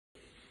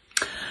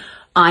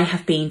I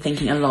have been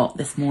thinking a lot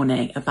this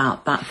morning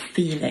about that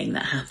feeling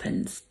that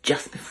happens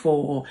just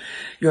before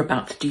you're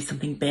about to do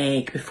something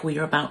big, before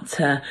you're about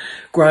to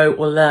grow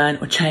or learn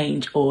or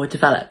change or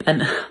develop.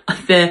 And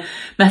the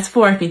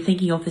metaphor I've been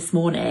thinking of this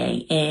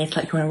morning is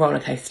like you're on a roller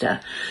coaster.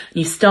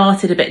 You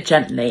started a bit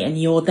gently and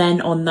you're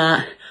then on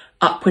that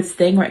upwards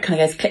thing where it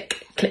kind of goes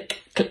click,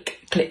 click,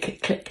 click,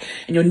 click, click,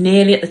 and you're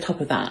nearly at the top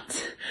of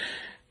that.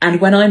 And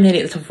when I'm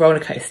nearly at the top of a roller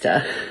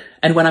coaster,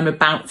 and when I'm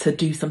about to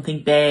do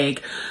something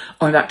big,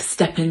 or I'm about to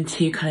step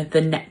into kind of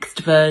the next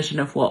version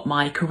of what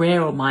my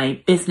career or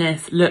my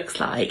business looks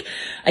like,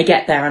 I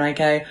get there and I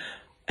go,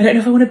 I don't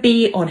know if I want to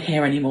be on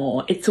here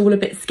anymore. It's all a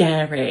bit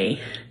scary.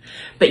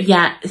 But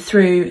yet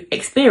through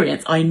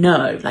experience, I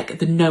know, like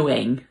the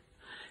knowing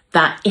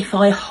that if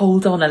I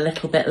hold on a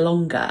little bit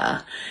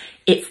longer,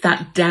 it's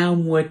that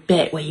downward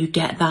bit where you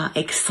get that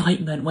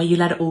excitement, where you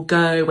let it all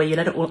go, where you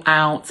let it all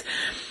out,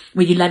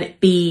 where you let it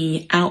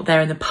be out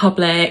there in the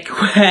public,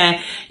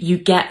 where you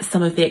get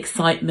some of the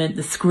excitement,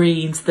 the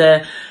screams,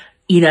 the,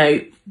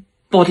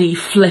 body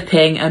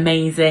flipping,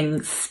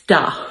 amazing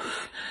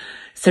stuff.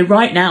 So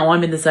right now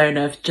I'm in the zone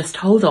of just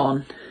hold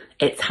on.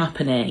 It's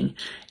happening.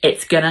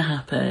 It's gonna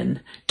happen.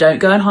 Don't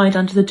go and hide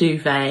under the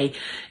duvet.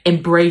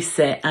 Embrace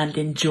it and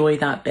enjoy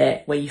that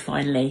bit where you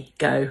finally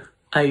go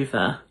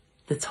over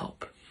the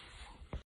top.